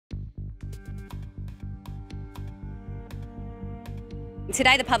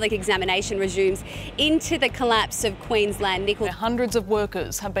Today the public examination resumes into the collapse of Queensland Nickel. Hundreds of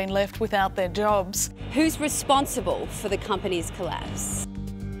workers have been left without their jobs. Who's responsible for the company's collapse?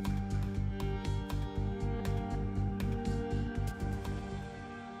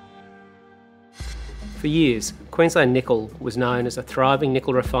 For years, Queensland Nickel was known as a thriving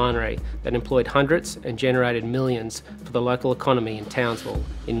nickel refinery that employed hundreds and generated millions for the local economy in Townsville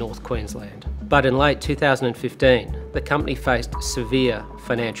in North Queensland. But in late 2015, the company faced severe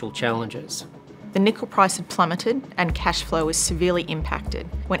financial challenges. The nickel price had plummeted and cash flow was severely impacted.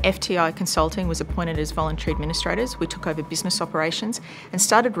 When FTI Consulting was appointed as voluntary administrators, we took over business operations and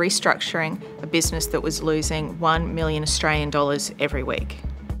started restructuring a business that was losing $1 million Australian dollars every week.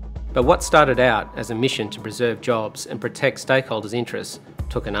 But what started out as a mission to preserve jobs and protect stakeholders' interests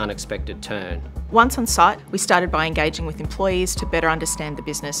took an unexpected turn. Once on site, we started by engaging with employees to better understand the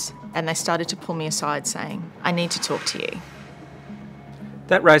business, and they started to pull me aside saying, "I need to talk to you."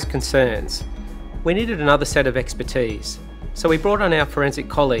 That raised concerns. We needed another set of expertise, so we brought on our forensic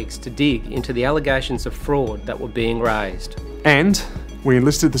colleagues to dig into the allegations of fraud that were being raised. And we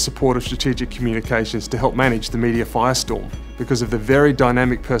enlisted the support of Strategic Communications to help manage the media firestorm because of the very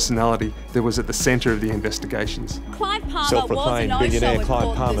dynamic personality that was at the centre of the investigations. Clive Palmer Self-proclaimed billionaire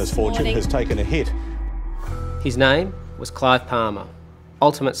Clive Palmer's fortune has taken a hit. His name was Clive Palmer,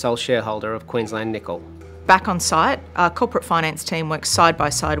 ultimate sole shareholder of Queensland Nickel. Back on site, our corporate finance team worked side by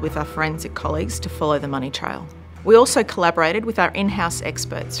side with our forensic colleagues to follow the money trail. We also collaborated with our in-house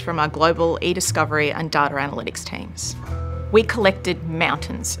experts from our global e-discovery and data analytics teams. We collected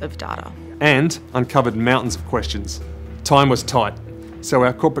mountains of data. And uncovered mountains of questions. Time was tight, so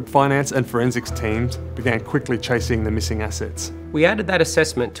our corporate finance and forensics teams began quickly chasing the missing assets. We added that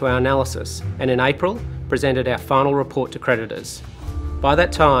assessment to our analysis and in April presented our final report to creditors. By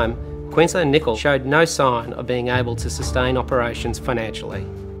that time, Queensland Nickel showed no sign of being able to sustain operations financially.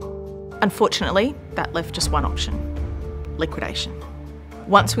 Unfortunately, that left just one option: liquidation.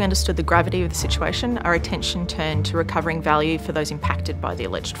 Once we understood the gravity of the situation, our attention turned to recovering value for those impacted by the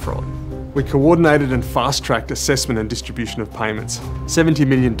alleged fraud. We coordinated and fast-tracked assessment and distribution of payments. $70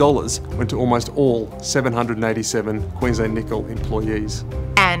 million went to almost all 787 Queensland Nickel employees.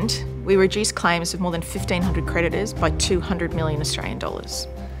 And we reduced claims of more than 1,500 creditors by $200 million Australian dollars.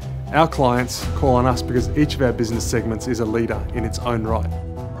 Our clients call on us because each of our business segments is a leader in its own right.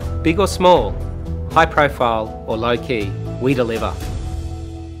 Big or small, high profile or low key, we deliver.